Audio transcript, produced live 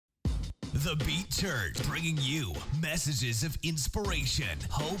The Beat Church, bringing you messages of inspiration,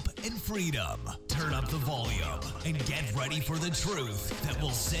 hope, and freedom. Turn up the volume and get ready for the truth that will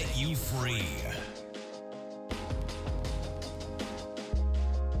set you free.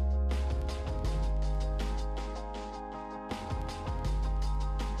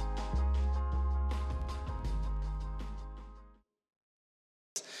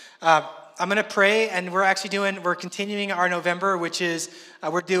 I'm going to pray, and we're continuing our November, which is,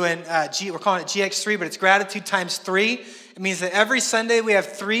 we're calling it GX3, but it's gratitude times 3. It means that every Sunday we have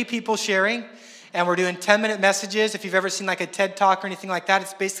 3 people sharing, and we're doing 10-minute messages. If you've ever seen like a TED Talk or anything like that,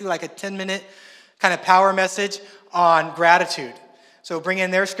 it's basically like a 10-minute kind of power message on gratitude. So bring in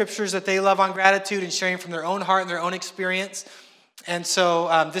their scriptures that they love on gratitude and sharing from their own heart and their own experience. And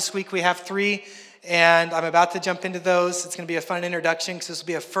so this week we have 3. And I'm about to jump into those. It's going to be a fun introduction because this will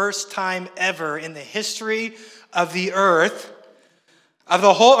be a first time ever in the history of the earth, of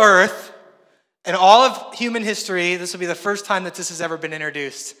the whole earth, and all of human history. This will be the first time that this has ever been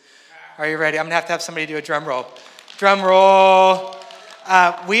introduced. Are you ready? I'm going to have somebody do a drum roll. Drum roll.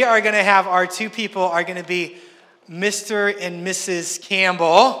 We are going to have our 2 people are going to be Mr. and Mrs.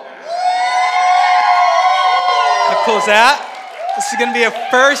 Campbell. How cool is that? This is going to be a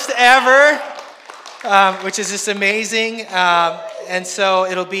first ever. Which is just amazing. And so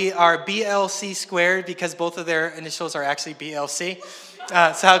it'll be our BLC squared because both of their initials are actually BLC.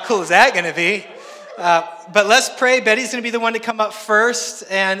 So how cool is that going to be? But let's pray. Betty's going to be the one to come up first,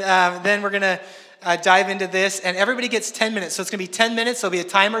 and then we're going to dive into this. And everybody gets 10 minutes. So it's going to be 10 minutes. There'll be a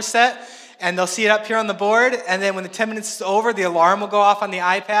timer set, and they'll see it up here on the board. And then when the 10 minutes is over, the alarm will go off on the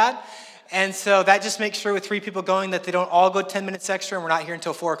iPad. And so that just makes sure with 3 people going that they don't all go 10 minutes extra, and we're not here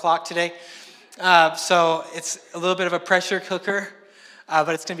until 4 o'clock today. So it's a little bit of a pressure cooker, but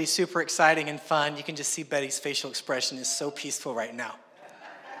it's going to be super exciting and fun. You can just see Betty's facial expression is so peaceful right now.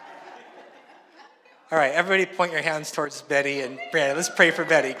 All right, everybody point your hands towards Betty and Brandon. Let's pray for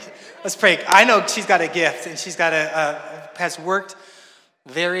Betty. Let's pray. I know she's got a gift, and she's got has worked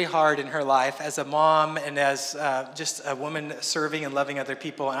very hard in her life as a mom and as just a woman serving and loving other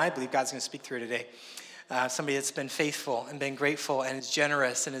people, and I believe God's going to speak through her today. Somebody that's been faithful and been grateful and is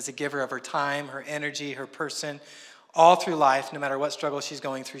generous and is a giver of her time, her energy, her person, all through life. No matter what struggle she's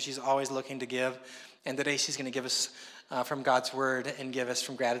going through, she's always looking to give. And today she's going to give us from God's word and give us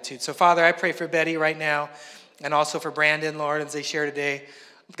from gratitude. So, Father, I pray for Betty right now and also for Brandon, Lord, as they share today.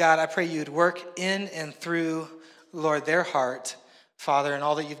 God, I pray you'd work in and through, Lord, their heart, Father, and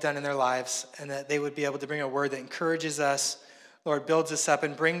all that you've done in their lives, and that they would be able to bring a word that encourages us, Lord, builds us up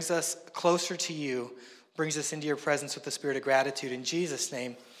and brings us closer to you, brings us into your presence with the spirit of gratitude. In Jesus'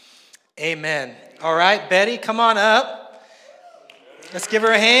 name, amen. All right, Betty, come on up. Let's give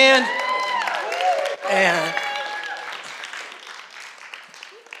her a hand. And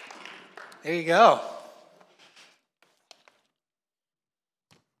there you go.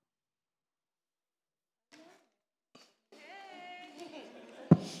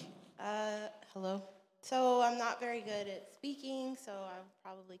 Hello. So I'm not very good at speaking, so I'll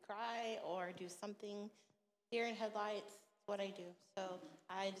probably cry or do something. Deer in headlights, what I do. So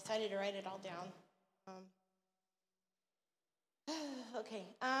I decided to write it all down. Okay.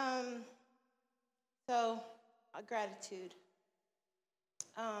 So gratitude.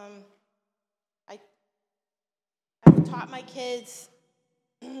 I've taught my kids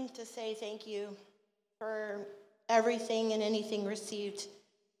to say thank you for everything and anything received,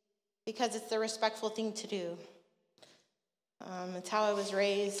 because it's the respectful thing to do. It's how I was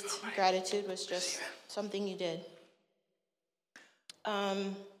raised. Gratitude was just something you did.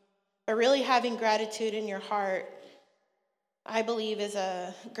 But really having gratitude in your heart, I believe, is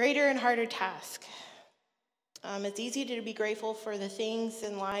a greater and harder task. It's easy to be grateful for the things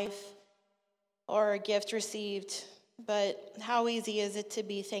in life or a gift received, but how easy is it to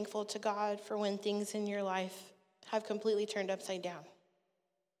be thankful to God for when things in your life have completely turned upside down?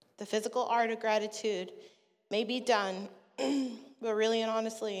 The physical art of gratitude may be done, but really and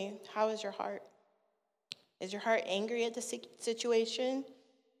honestly, how is your heart? Is your heart angry at the situation?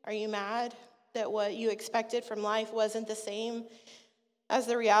 Are you mad that what you expected from life wasn't the same as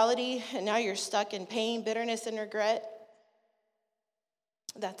the reality, and now you're stuck in pain, bitterness, and regret?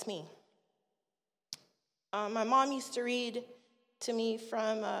 That's me. My mom used to read to me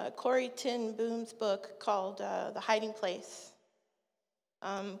from Corrie ten Boom's book called The Hiding Place.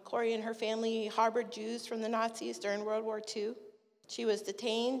 Corrie and her family harbored Jews from the Nazis during World War II. She was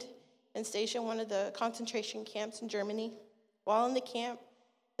detained and stationed in one of the concentration camps in Germany. While in the camp,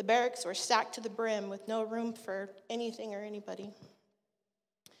 the barracks were stacked to the brim with no room for anything or anybody.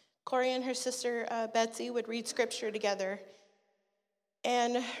 Corrie and her sister Betsy would read scripture together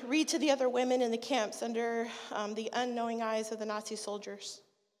and read to the other women in the camps under the unknowing eyes of the Nazi soldiers.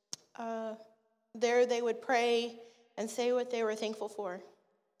 There they would pray and say what they were thankful for.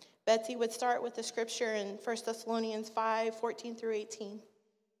 Betsy would start with the scripture in 1 Thessalonians 5:14 through 18.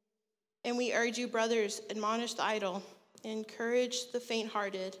 And we urge you, brothers, admonish the idle, encourage the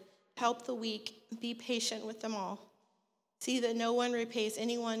faint-hearted, help the weak, be patient with them all. See that no one repays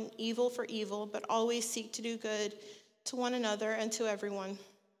anyone evil for evil, but always seek to do good to one another and to everyone.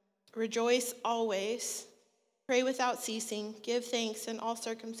 Rejoice always, pray without ceasing, give thanks in all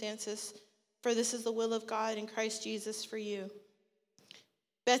circumstances, for this is the will of God in Christ Jesus for you.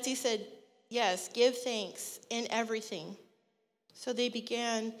 Betsy said, yes, give thanks in everything. So they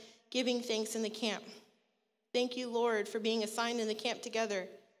began giving thanks in the camp. Thank you, Lord, for being assigned in the camp together,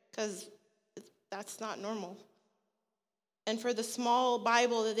 because that's not normal. And for the small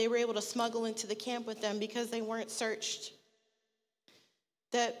Bible that they were able to smuggle into the camp with them because they weren't searched.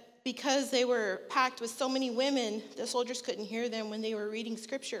 That because they were packed with so many women, the soldiers couldn't hear them when they were reading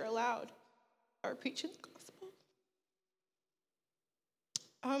scripture aloud or preaching the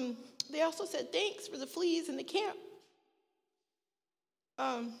gospel. They also said thanks for the fleas in the camp.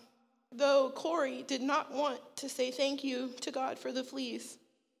 Though Corey did not want to say thank you to God for the fleas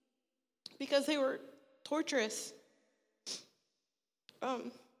because they were torturous.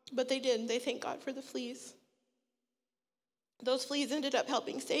 But they did. They thanked God for the fleas. Those fleas ended up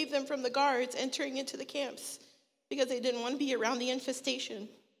helping save them from the guards entering into the camps because they didn't want to be around the infestation.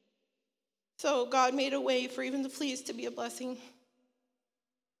 So God made a way for even the fleas to be a blessing.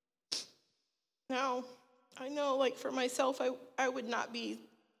 Now, I know, like for myself, I would not be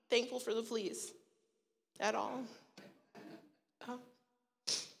thankful for the fleas at all.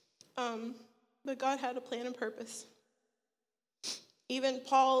 But God had a plan and purpose. Even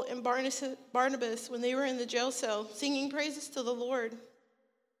Paul and Barnabas, when they were in the jail cell, singing praises to the Lord,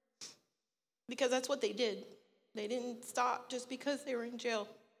 because that's what they did. They didn't stop just because they were in jail.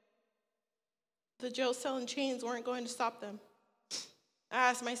 The jail cell and chains weren't going to stop them. I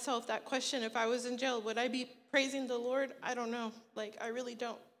asked myself that question, if I was in jail, would I be praising the Lord? I don't know. I really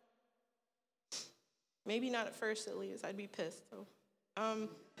don't. Maybe not at first, at least. I'd be pissed, though.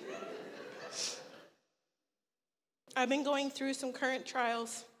 I've been going through some current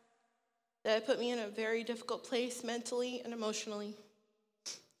trials that put me in a very difficult place mentally and emotionally.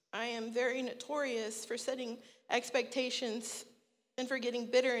 I am very notorious for setting expectations and for getting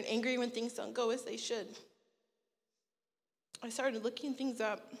bitter and angry when things don't go as they should. I started looking things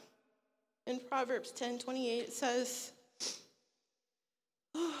up. In Proverbs 10:28, it says,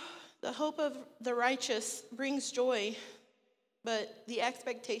 the hope of the righteous brings joy, but the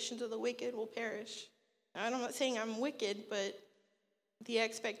expectations of the wicked will perish. Now, I'm not saying I'm wicked, but the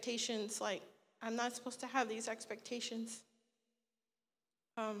expectations, I'm not supposed to have these expectations.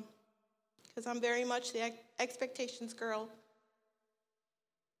 Because I'm very much the expectations girl.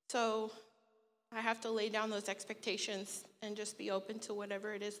 So I have to lay down those expectations and just be open to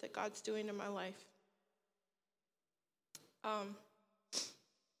whatever it is that God's doing in my life.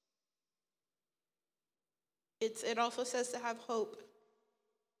 It also says to have hope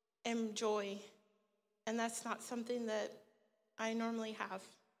and joy, and that's not something that I normally have.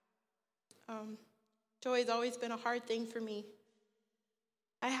 Joy has always been a hard thing for me.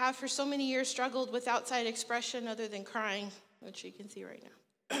 I have for so many years struggled with outside expression other than crying, which you can see right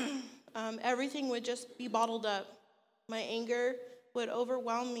now. Everything would just be bottled up. My anger would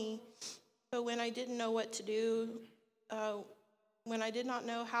overwhelm me, but when I didn't know what to do, when I did not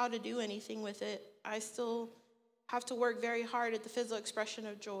know how to do anything with it, I still have to work very hard at the physical expression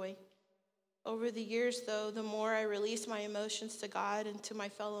of joy. Over the years, though, the more I release my emotions to God and to my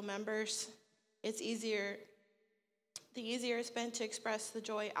fellow members, it's easier. The easier it's been to express the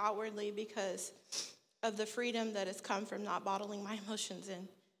joy outwardly because of the freedom that has come from not bottling my emotions in.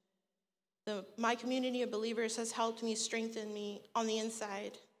 My community of believers has helped me, strengthen me on the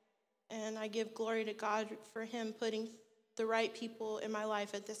inside, and I give glory to God for him putting the right people in my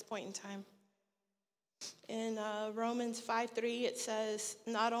life at this point in time. In Romans 5:3, it says,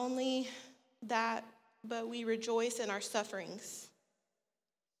 not only that, but we rejoice in our sufferings.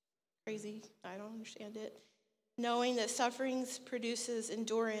 Crazy, I don't understand it. Knowing that sufferings produces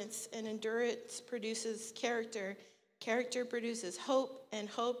endurance, and endurance produces character. Character produces hope, and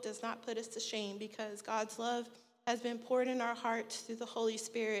hope does not put us to shame because God's love has been poured in our hearts through the Holy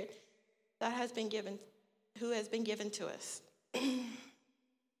Spirit that has been given, who has been given to us.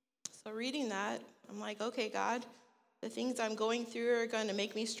 So reading that, I'm like, okay, God, the things I'm going through are going to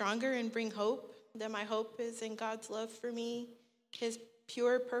make me stronger and bring hope. That my hope is in God's love for me, his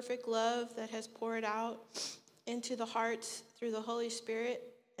pure, perfect love that has poured out into the hearts through the Holy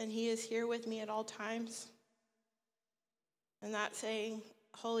Spirit, and he is here with me at all times. And that saying,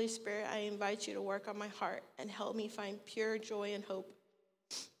 Holy Spirit, I invite you to work on my heart and help me find pure joy and hope.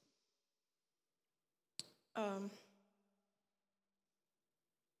 I'm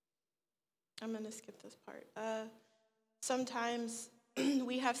going to skip this part. Sometimes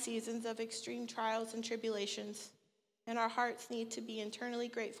we have seasons of extreme trials and tribulations, and our hearts need to be internally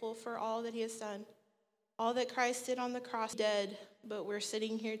grateful for all that he has done. All that Christ did on the cross, dead, but we're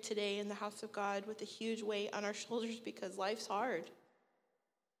sitting here today in the house of God with a huge weight on our shoulders because life's hard.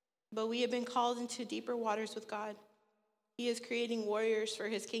 But we have been called into deeper waters with God. He is creating warriors for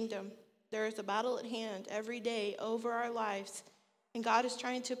his kingdom. There is a battle at hand every day over our lives, and God is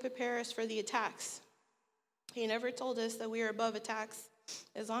trying to prepare us for the attacks. He never told us that we are above attacks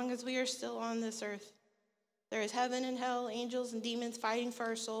as long as we are still on this earth. There is heaven and hell, angels and demons fighting for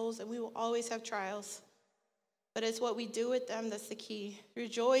our souls, and we will always have trials. But it's what we do with them that's the key.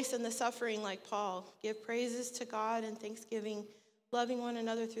 Rejoice in the suffering like Paul. Give praises to God and thanksgiving, loving one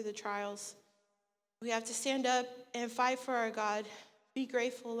another through the trials. We have to stand up and fight for our God. Be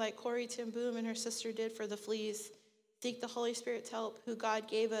grateful like Corrie ten Boom and her sister did for the fleas. Seek the Holy Spirit's help, who God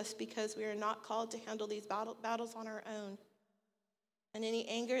gave us, because we are not called to handle these battles on our own. And any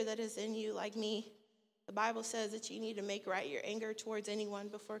anger that is in you, like me, the Bible says that you need to make right your anger towards anyone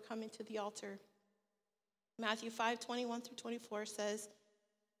before coming to the altar. Matthew 5:21-24 says,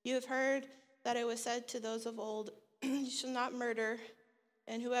 "You have heard that it was said to those of old, you shall not murder,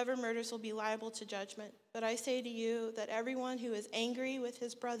 and whoever murders will be liable to judgment. But I say to you that everyone who is angry with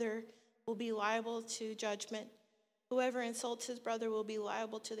his brother will be liable to judgment. Whoever insults his brother will be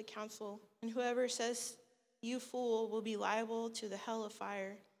liable to the council, and whoever says, 'You fool,' will be liable to the hell of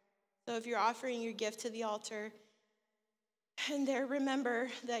fire." So if you're offering your gift to the altar, and there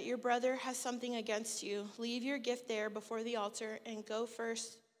remember that your brother has something against you, leave your gift there before the altar and go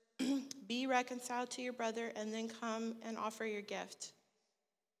first, be reconciled to your brother, and then come and offer your gift.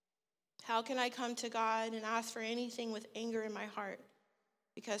 How can I come to God and ask for anything with anger in my heart?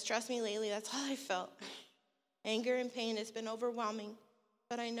 Because trust me, lately, that's all I felt. Anger and pain has been overwhelming,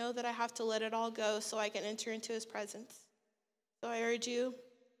 but I know that I have to let it all go so I can enter into his presence. So I urge you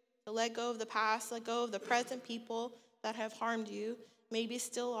to let go of the past, let go of the present people that have harmed you, maybe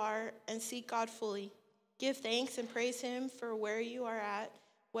still are, and seek God fully. Give thanks and praise him for where you are at,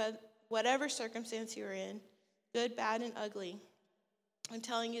 whatever circumstance you're in, good, bad, and ugly. I'm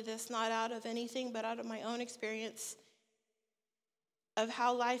telling you this not out of anything, but out of my own experience of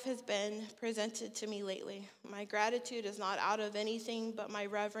how life has been presented to me lately. My gratitude is not out of anything but my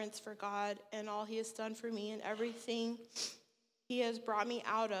reverence for God and all he has done for me and everything he has brought me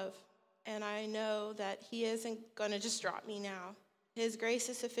out of. And I know that he isn't going to just drop me now. His grace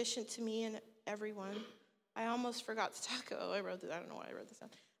is sufficient to me and everyone. I almost forgot to talk. I don't know why I wrote this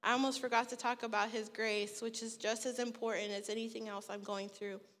down. I almost forgot to talk about his grace, which is just as important as anything else I'm going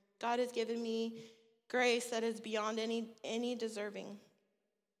through. God has given me grace that is beyond any deserving.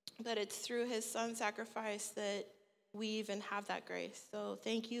 But it's through his son's sacrifice that we even have that grace. So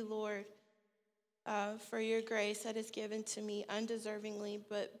thank you, Lord, for your grace that is given to me undeservingly,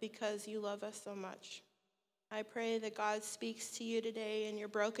 but because you love us so much. I pray that God speaks to you today in your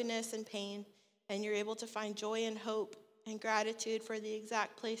brokenness and pain, and you're able to find joy and hope and gratitude for the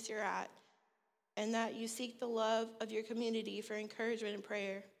exact place you're at, and that you seek the love of your community for encouragement and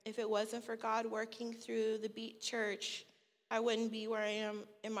prayer. If it wasn't for God working through the Beat Church, I wouldn't be where I am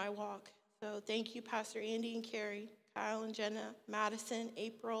in my walk. So thank you, Pastor Andy and Carrie, Kyle and Jenna, Madison,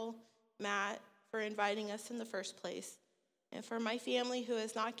 April, Matt, for inviting us in the first place. And for my family who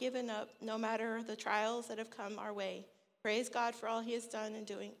has not given up, no matter the trials that have come our way. Praise God for all he has done and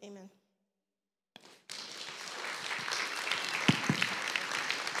doing. Amen.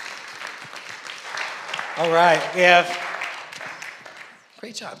 All right, we have,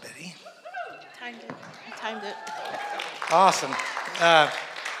 great job, Betty. Timed it. Awesome.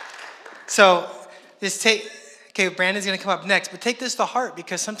 So just Brandon's going to come up next, but take this to heart,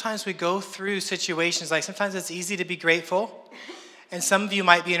 because sometimes we go through situations, like sometimes it's easy to be grateful, and some of you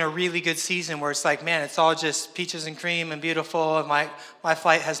might be in a really good season where it's like, man, it's all just peaches and cream and beautiful, and my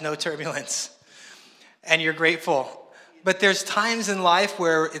flight has no turbulence, and you're grateful. But there's times in life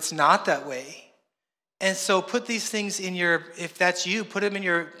where it's not that way. And so put these things in if that's you, put them in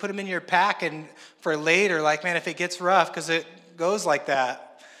your pack, and for later, like, man, if it gets rough, because it goes like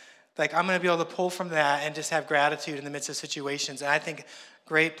that, like, I'm going to be able to pull from that and just have gratitude in the midst of situations. And I think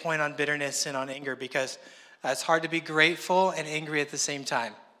great point on bitterness and on anger, because it's hard to be grateful and angry at the same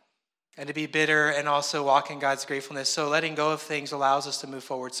time, and to be bitter and also walk in God's gratefulness. So letting go of things allows us to move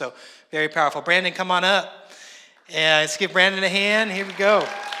forward. So very powerful. Brandon, come on up. Yeah, let's give Brandon a hand. Here we go.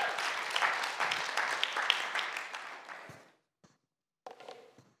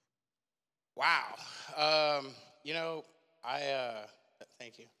 Wow.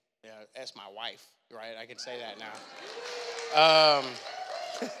 Thank you. Yeah, that's my wife, right? I can say that now.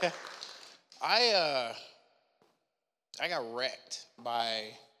 I got wrecked by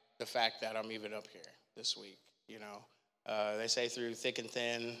the fact that I'm even up here this week, They say through thick and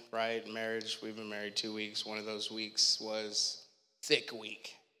thin, right? Marriage, we've been married 2 weeks. One of those weeks was thick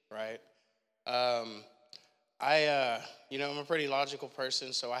week, right? I'm a pretty logical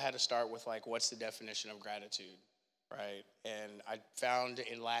person, so I had to start with, what's the definition of gratitude, right? And I found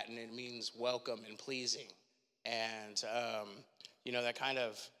in Latin it means welcome and pleasing. And, that kind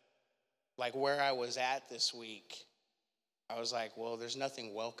of, where I was at this week, I was like, well, there's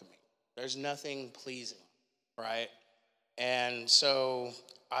nothing welcoming. There's nothing pleasing, right? And so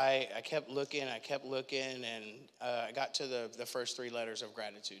I kept looking, and I got to the first three letters of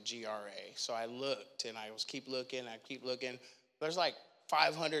gratitude, G-R-A. So I looked, and I keep looking. There's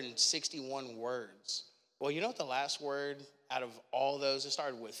 561 words. Well, you know what the last word out of all those, it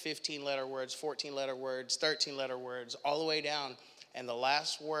started with 15-letter words, 14-letter words, 13-letter words, all the way down, and the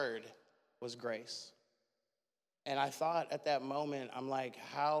last word was grace. And I thought at that moment, I'm like,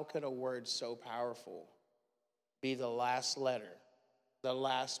 how could a word so powerful be the last letter, the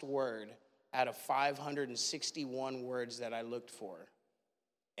last word out of 561 words that I looked for?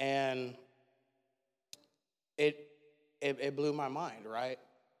 And it blew my mind, right?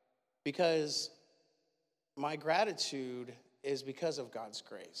 Because my gratitude is because of God's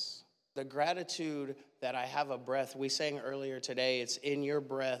grace. The gratitude that I have a breath, we sang earlier today, it's in your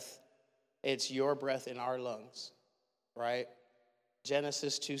breath, it's your breath in our lungs, right?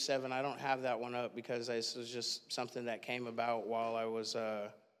 Genesis 2:7, I don't have that one up because this was just something that came about while I was,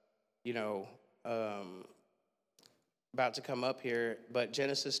 about to come up here. But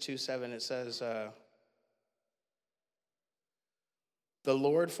Genesis 2:7, it says, the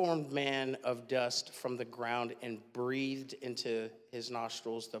Lord formed man of dust from the ground and breathed into his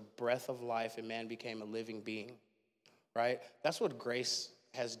nostrils the breath of life, and man became a living being, right? That's what grace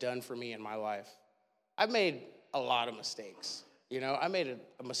has done for me in my life. I've made a lot of mistakes. I made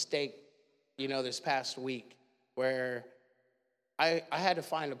a mistake, this past week where I had to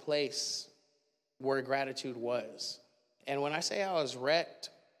find a place where gratitude was. And when I say I was wrecked,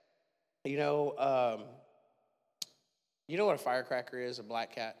 you know what a firecracker is, a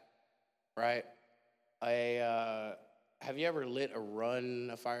black cat, right? Have you ever lit a run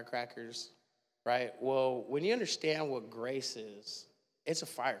of firecrackers, right? Well, when you understand what grace is, it's a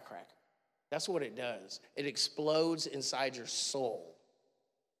firecracker. That's what it does. It explodes inside your soul,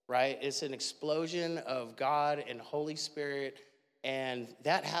 right? It's an explosion of God and Holy Spirit, and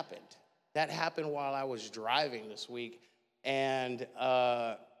that happened. That happened while I was driving this week, and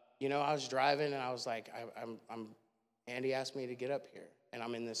I was driving, and I was like, Andy asked me to get up here, and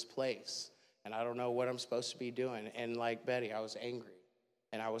I'm in this place, and I don't know what I'm supposed to be doing. And like Betty, I was angry,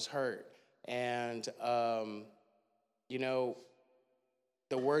 and I was hurt, and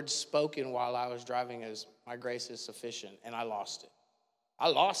the words spoken while I was driving is, my grace is sufficient, and I lost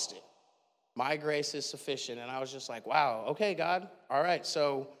it. My grace is sufficient, and I was just like, wow, okay, God, all right.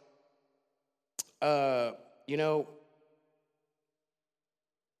 So, God's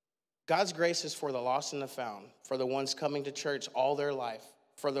grace is for the lost and the found, for the ones coming to church all their life,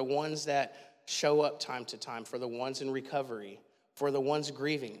 for the ones that show up time to time, for the ones in recovery, for the ones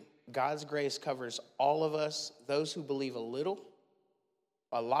grieving. God's grace covers all of us, those who believe a little,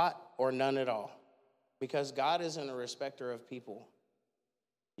 a lot, or none at all, because God isn't a respecter of people.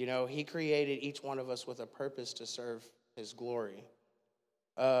 He created each one of us with a purpose to serve his glory.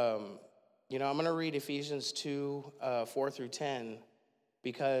 I'm going to read Ephesians 2, 4 through 10,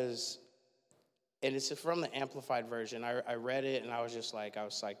 because, and it's from the Amplified Version. I read it, and I was just like, I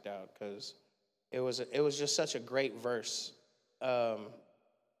was psyched out, because it was just such a great verse. Here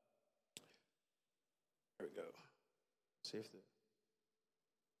we go. See if the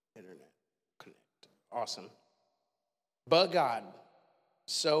internet connect. Awesome. But God,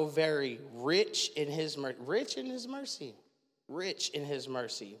 so very rich in his mercy,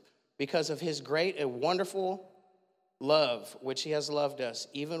 because of his great and wonderful love, which he has loved us,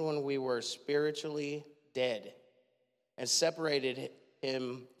 even when we were spiritually dead, and separated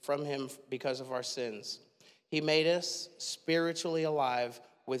from him because of our sins. He made us spiritually alive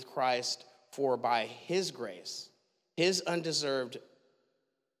with Christ, for by his grace, his undeserved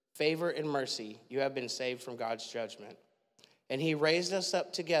favor and mercy, you have been saved from God's judgment. And he raised us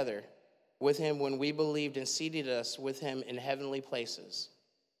up together with him when we believed, and seated us with him in heavenly places.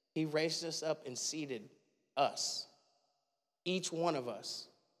 He raised us up and seated us. Each one of us.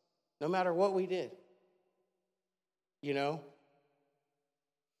 No matter what we did. You know?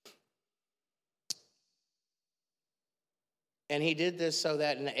 And he did this so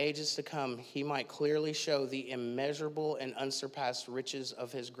that in the ages to come, he might clearly show the immeasurable and unsurpassed riches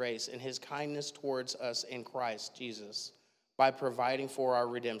of his grace and his kindness towards us in Christ Jesus by providing for our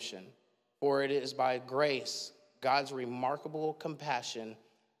redemption. For it is by grace, God's remarkable compassion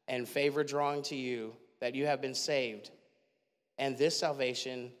and favor drawing to you, that you have been saved. And this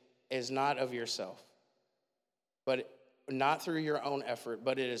salvation is not of yourself, but not through your own effort,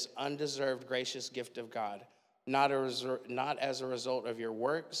 but it is undeserved, gracious gift of God. Not as a result of your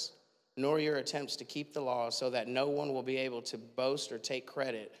works, nor your attempts to keep the law, so that no one will be able to boast or take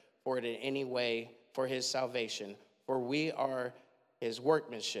credit for it in any way for his salvation. For we are his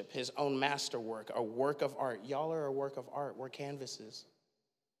workmanship, his own masterwork, a work of art. Y'all are a work of art. We're canvases.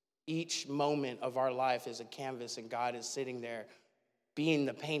 Each moment of our life is a canvas, and God is sitting there being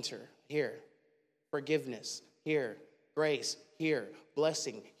the painter. Here, forgiveness. Here, grace. Here,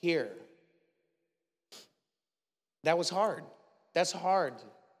 blessing. Here. That was hard. That's hard,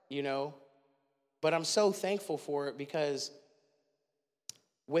 you know. But I'm so thankful for it, because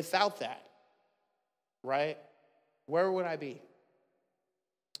without that, right, where would I be?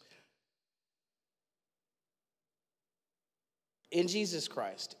 In Jesus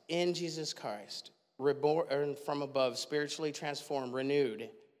Christ, reborn from above, spiritually transformed,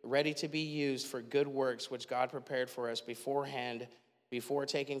 renewed, ready to be used for good works which God prepared for us beforehand, before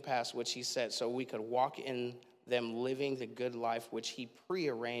taking past which he set, so we could walk in them, living the good life which he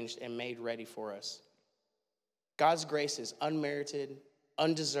prearranged and made ready for us. God's grace is unmerited,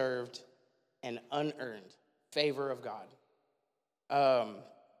 undeserved, and unearned favor of God.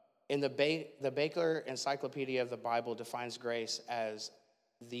 In the Baker Encyclopedia of the Bible defines grace as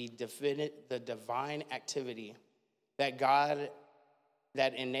the divine activity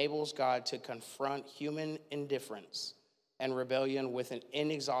that enables God to confront human indifference and rebellion with an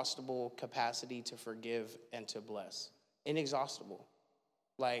inexhaustible capacity to forgive and to bless. Inexhaustible.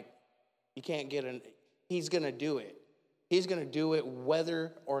 Like, you can't he's going to do it. He's going to do it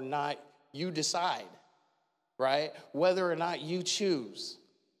whether or not you decide, right? Whether or not you choose.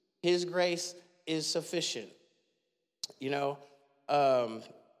 His grace is sufficient. You know,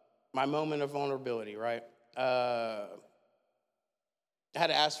 my moment of vulnerability, right? I had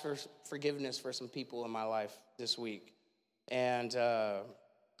to ask for forgiveness for some people in my life this week. And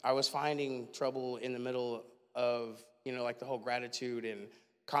I was finding trouble in the middle of, you know, like the whole gratitude and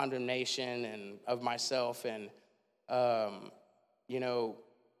condemnation and of myself. And, you know,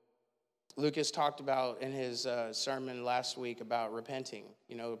 Lucas talked about in his sermon last week about repenting,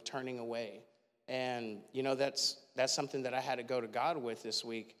 you know, turning away. And, you know, that's something that I had to go to God with this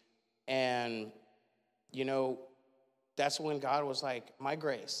week. And, you know, that's when God was like, my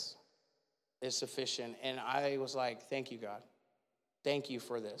grace is sufficient. And I was like, thank you, God. Thank you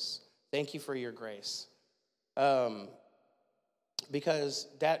for this. Thank you for your grace. Because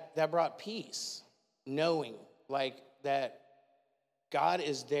that brought peace, knowing like that God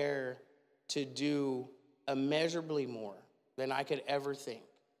is there to do immeasurably more than I could ever think.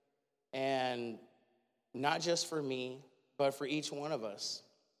 And not just for me, but for each one of us.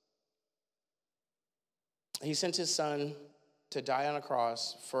 He sent his son to die on a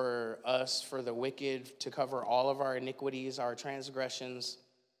cross for us, for the wicked, to cover all of our iniquities, our transgressions,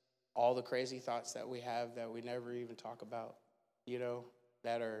 all the crazy thoughts that we have that we never even talk about, you know,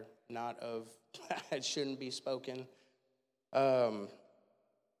 that are not of, that shouldn't be spoken. 2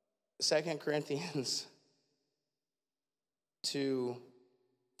 Corinthians 2,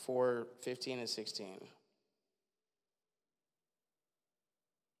 4, 15, and 16.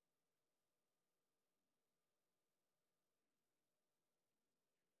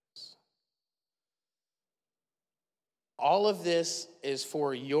 All of this is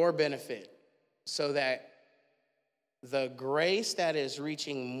for your benefit, so that the grace that is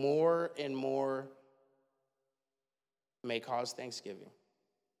reaching more and more may cause thanksgiving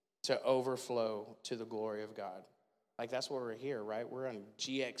to overflow to the glory of God. Like, that's why we're here, right? We're on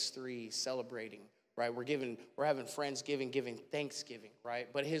GX3 celebrating, right? We're having Friendsgiving, giving Thanksgiving, right?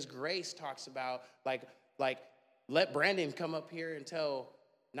 But his grace talks about, like let Brandon come up here and tell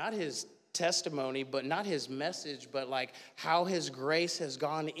not his testimony, but not his message, but like how his grace has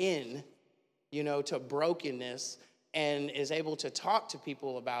gone in, you know, to brokenness, and is able to talk to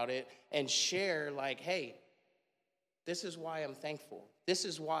people about it and share like, hey, this is why I'm thankful. This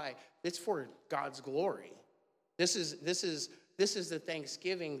is why it's for God's glory. This is the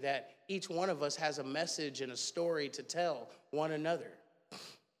Thanksgiving that each one of us has a message and a story to tell one another,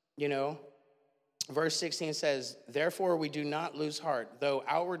 you know? verse 16 says, therefore we do not lose heart, though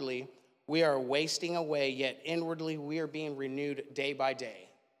outwardly we are wasting away, yet inwardly we are being renewed day by day.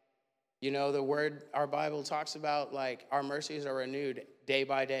 You know, the word, our Bible talks about, like, our mercies are renewed day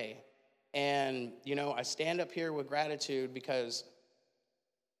by day. And, you know, I stand up here with gratitude because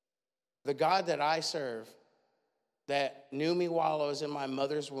the God that I serve, that knew me while I was in my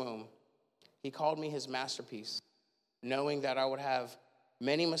mother's womb, he called me his masterpiece, knowing that I would have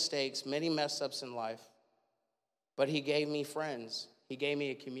many mistakes, many mess-ups in life. But he gave me friends. He gave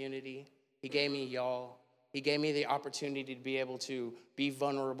me a community. He gave me y'all. He gave me the opportunity to be able to be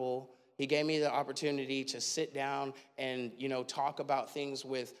vulnerable. He gave me the opportunity to sit down and, you know, talk about things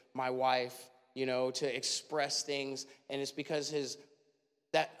with my wife, you know, to express things. And it's because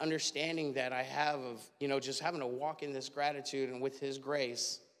that understanding that I have of, you know, just having to walk in this gratitude and with his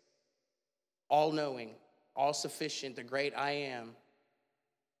grace, all-knowing, all-sufficient, the great I am,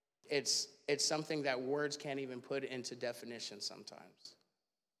 it's something that words can't even put into definition sometimes.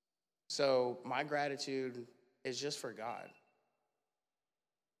 So my gratitude is just for God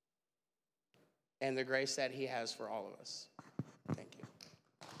and the grace that he has for all of us. Thank you.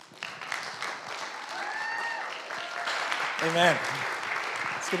 Amen.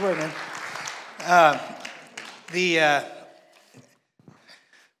 It's a good word, man.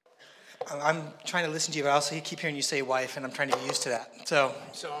 I'm trying to listen to you, but I also keep hearing you say wife, and I'm trying to get used to that. So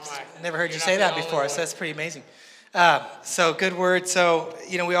am I. Never heard you say that before, so that's pretty amazing. So good word. So,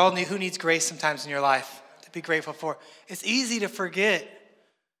 you know, we all need, who needs grace sometimes in your life to be grateful for? It's easy to forget.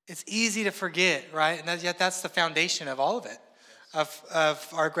 It's easy to forget, right? And yet that's the foundation of all of it, of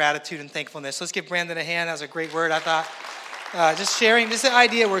our gratitude and thankfulness. Let's give Brandon a hand. That was a great word, I thought. Just sharing, this is the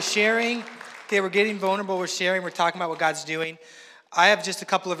idea. We're sharing. Okay, we're getting vulnerable. We're sharing. We're talking about what God's doing. I have just a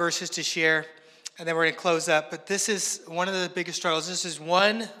couple of verses to share, and then we're going to close up. But this is one of the biggest struggles. This is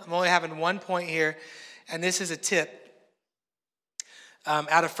I'm only having one point here, and this is a tip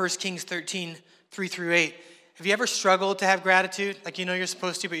out of 1 Kings 13, 3-8. Have you ever struggled to have gratitude? Like, you know you're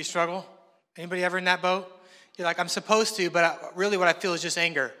supposed to, but you struggle? Anybody ever in that boat? You're like, I'm supposed to, but really what I feel is just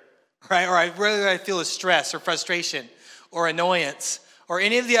anger, right? Or what I feel is stress or frustration or annoyance or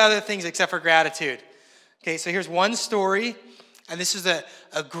any of the other things except for gratitude. Okay, so here's one story. And this is a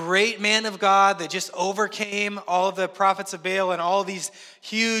great man of God that just overcame all of the prophets of Baal and all these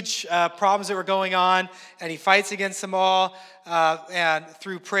huge problems that were going on. And he fights against them all and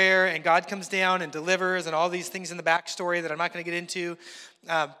through prayer. And God comes down and delivers and all these things in the backstory that I'm not going to get into.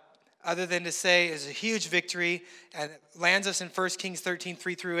 Other than to say is a huge victory. And it lands us in 1 Kings 13,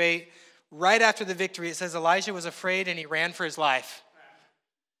 3-8. Right after the victory, it says Elijah was afraid and he ran for his life.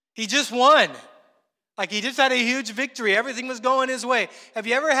 He just won. Like, he just had a huge victory. Everything was going his way. Have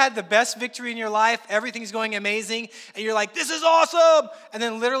you ever had the best victory in your life? Everything's going amazing. And you're like, this is awesome. And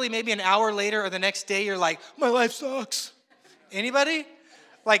then literally maybe an hour later or the next day, you're like, my life sucks. Anybody?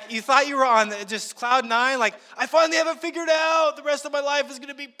 Like, you thought you were on just cloud nine. Like, I finally have it figured out. The rest of my life is going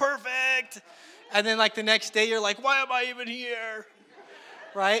to be perfect. And then like the next day, you're like, why am I even here?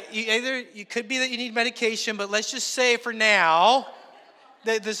 Right? You could be that you need medication, but let's just say for now,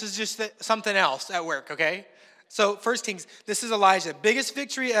 this is just something else at work, okay? So 1 Kings, this is Elijah, biggest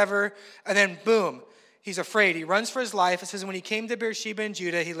victory ever, and then boom, he's afraid. He runs for his life. It says, when he came to Beersheba in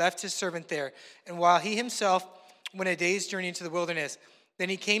Judah, he left his servant there. And while he himself went a day's journey into the wilderness, then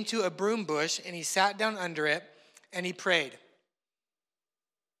he came to a broom bush, and he sat down under it, and he prayed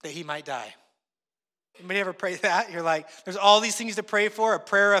that he might die. Anybody ever pray that? You're like, there's all these things to pray for, a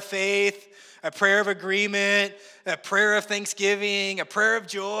prayer of faith, a prayer of agreement, a prayer of thanksgiving, a prayer of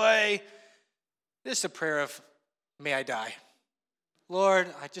joy. This is a prayer of, may I die. Lord,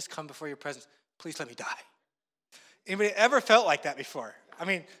 I just come before your presence. Please let me die. Anybody ever felt like that before? I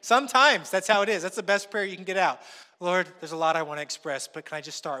mean, sometimes that's how it is. That's the best prayer you can get out. Lord, there's a lot I want to express, but can I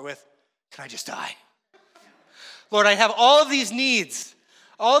just start with, can I just die? Lord, I have all of these needs,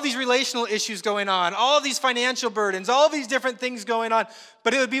 all these relational issues going on, all these financial burdens, all these different things going on.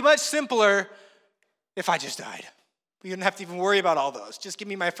 But it would be much simpler if I just died. You didn't have to even worry about all those. Just give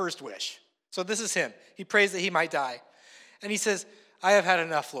me my first wish. So this is him. He prays that he might die. And he says, I have had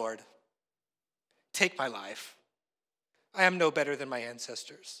enough, Lord. Take my life. I am no better than my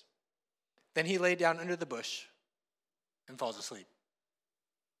ancestors. Then he lay down under the bush and falls asleep.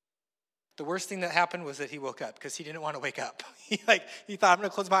 The worst thing that happened was that he woke up because he didn't want to wake up. He thought, I'm going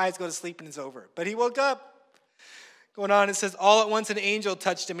to close my eyes, go to sleep, and it's over. But he woke up. Going on, it says, all at once an angel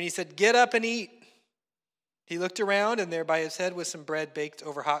touched him, and he said, get up and eat. He looked around, and there by his head was some bread baked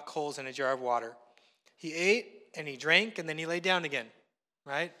over hot coals and a jar of water. He ate, and he drank, and then he lay down again,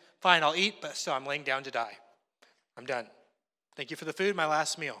 right? Fine, I'll eat, but still I'm laying down to die. I'm done. Thank you for the food, my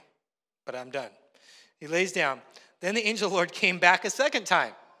last meal, but I'm done. He lays down. Then the angel of the Lord came back a second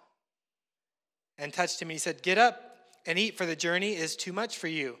time and touched him. He said, get up and eat, for the journey is too much for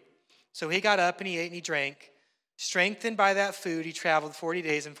you. So he got up and he ate and he drank. Strengthened by that food, he traveled 40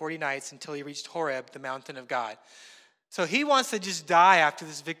 days and 40 nights until he reached Horeb, the mountain of God. So he wants to just die after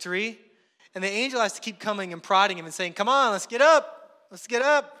this victory. And the angel has to keep coming and prodding him and saying, come on, let's get up. Let's get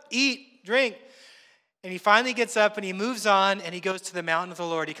up, eat, drink. And he finally gets up and he moves on and he goes to the mountain of the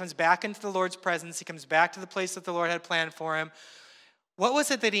Lord. He comes back into the Lord's presence. He comes back to the place that the Lord had planned for him. What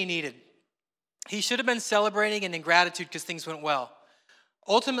was it that he needed? He should have been celebrating and in gratitude because things went well.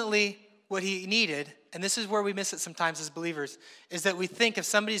 Ultimately, what he needed, and this is where we miss it sometimes as believers, is that we think if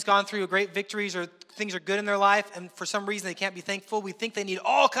somebody's gone through great victories or things are good in their life and for some reason they can't be thankful, we think they need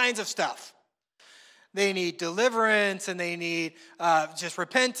all kinds of stuff. They need deliverance and they need just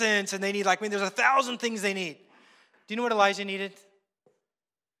repentance and they need there's 1,000 things they need. Do you know what Elijah needed?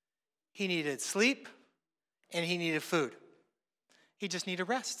 He needed sleep and he needed food. He just needed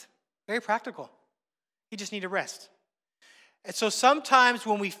rest. Very practical. He just needed rest. And so sometimes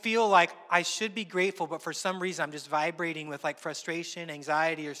when we feel like I should be grateful, but for some reason I'm just vibrating with frustration,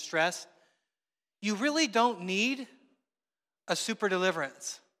 anxiety, or stress, you really don't need a super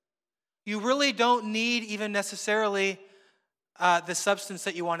deliverance. You really don't need even necessarily the substance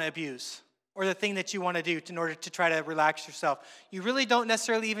that you want to abuse or the thing that you want to do in order to try to relax yourself. You really don't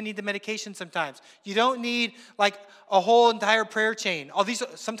necessarily even need the medication sometimes. You don't need a whole entire prayer chain.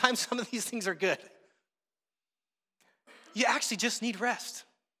 Sometimes some of these things are good. You actually just need rest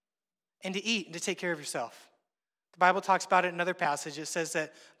and to eat and to take care of yourself. The Bible talks about it in another passage. It says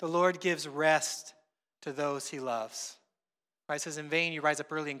that the Lord gives rest to those he loves. Right? It says, in vain you rise up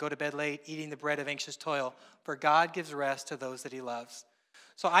early and go to bed late, eating the bread of anxious toil, for God gives rest to those that he loves.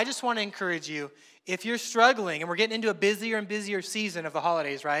 So I just want to encourage you, if you're struggling, and we're getting into a busier and busier season of the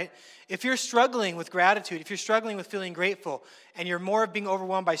holidays, right? If you're struggling with gratitude, if you're struggling with feeling grateful, and you're more of being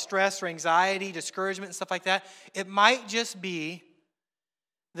overwhelmed by stress or anxiety, discouragement, and stuff like that, it might just be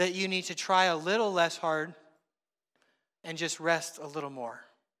that you need to try a little less hard and just rest a little more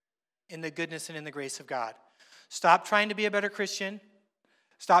in the goodness and in the grace of God. Stop trying to be a better Christian.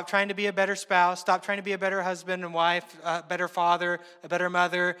 Stop trying to be a better spouse. Stop trying to be a better husband and wife, a better father, a better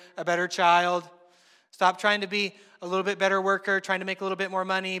mother, a better child. Stop trying to be a little bit better worker, trying to make a little bit more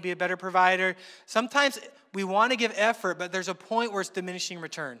money, be a better provider. Sometimes we want to give effort, but there's a point where it's diminishing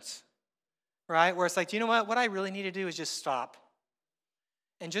returns, right? Where it's do you know what? What I really need to do is just stop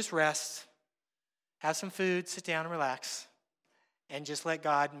and just rest, have some food, sit down and relax, and just let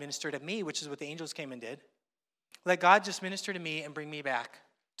God minister to me, which is what the angels came and did. Let God just minister to me and bring me back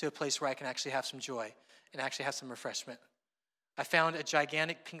to a place where I can actually have some joy and actually have some refreshment. I found a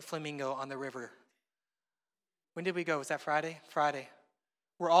gigantic pink flamingo on the river. When did we go? Was that Friday? Friday.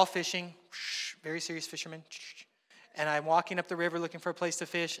 We're all fishing, very serious fishermen. And I'm walking up the river looking for a place to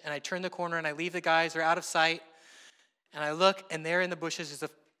fish, and I turn the corner and I leave the guys. They're out of sight. And I look, and there in the bushes is a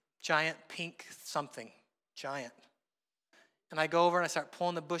giant pink something. Giant. And I go over and I start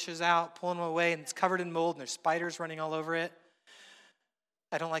pulling the bushes out, pulling them away, and it's covered in mold, and there's spiders running all over it.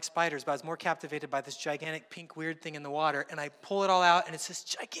 I don't like spiders, but I was more captivated by this gigantic pink weird thing in the water, and I pull it all out, and it's this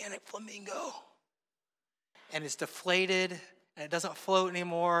gigantic flamingo. And it's deflated, and it doesn't float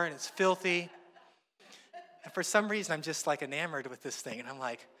anymore, and it's filthy. And for some reason, I'm just enamored with this thing, and I'm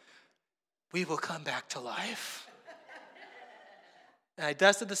like, we will come back to life. And I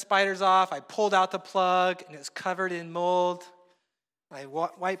dusted the spiders off, I pulled out the plug, and it was covered in mold. I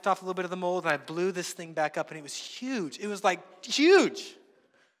wiped off a little bit of the mold, and I blew this thing back up, and it was huge. It was huge.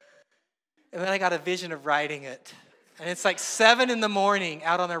 And then I got a vision of riding it. And it's 7 a.m.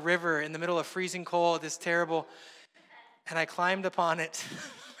 out on a river in the middle of freezing cold, this terrible. And I climbed upon it,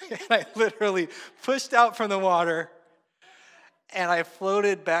 and I literally pushed out from the water, and I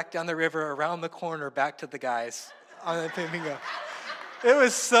floated back down the river around the corner back to the guys on the flamingo. It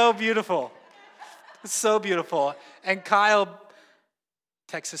was so beautiful. So beautiful. And Kyle,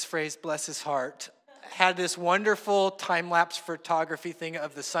 Texas phrase, bless his heart, had this wonderful time-lapse photography thing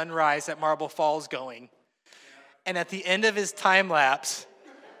of the sunrise at Marble Falls going. And at the end of his time-lapse,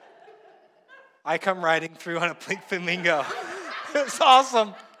 I come riding through on a pink flamingo. It was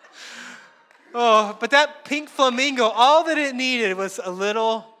awesome. Oh, but that pink flamingo, all that it needed was a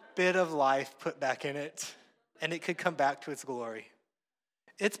little bit of life put back in it, and it could come back to its glory.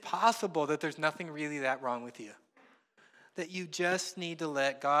 It's possible that there's nothing really that wrong with you, that you just need to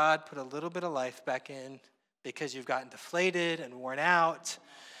let God put a little bit of life back in because you've gotten deflated and worn out,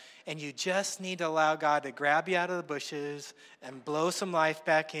 and you just need to allow God to grab you out of the bushes and blow some life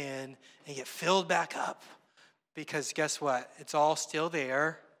back in and get filled back up, because guess what? It's all still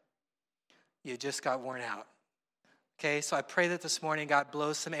there. You just got worn out. Okay, so I pray that this morning God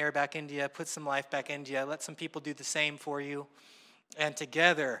blows some air back into you, put some life back into you, let some people do the same for you, and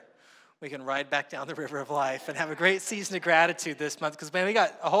together we can ride back down the river of life and have a great season of gratitude this month, because, man, we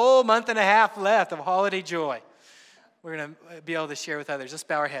got a whole month and a half left of holiday joy. We're going to be able to share with others. Let's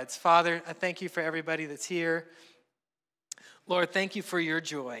bow our heads. Father, I thank you for everybody that's here. Lord, thank you for your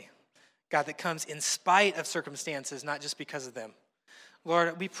joy, God, that comes in spite of circumstances, not just because of them.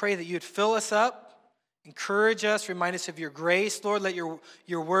 Lord, we pray that you'd fill us up, encourage us, remind us of your grace. Lord, let your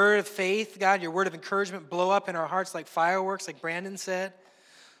word of faith, God, your word of encouragement blow up in our hearts like fireworks, like Brandon said.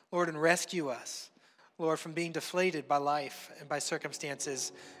 Lord, and rescue us, Lord, from being deflated by life and by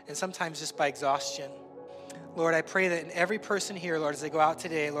circumstances, and sometimes just by exhaustion. Lord, I pray that in every person here, Lord, as they go out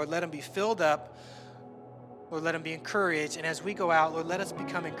today, Lord, let them be filled up. Lord, let them be encouraged. And as we go out, Lord, let us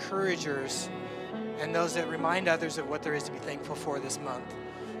become encouragers and those that remind others of what there is to be thankful for this month.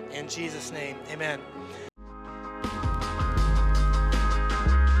 In Jesus' name, amen.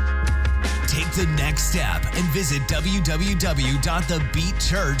 Take the next step and visit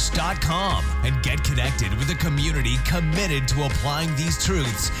www.thebeatchurch.com and get connected with a community committed to applying these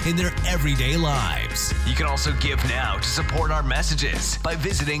truths in their everyday lives. You can also give now to support our messages by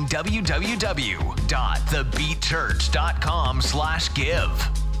visiting www.thebeatchurch.com/give.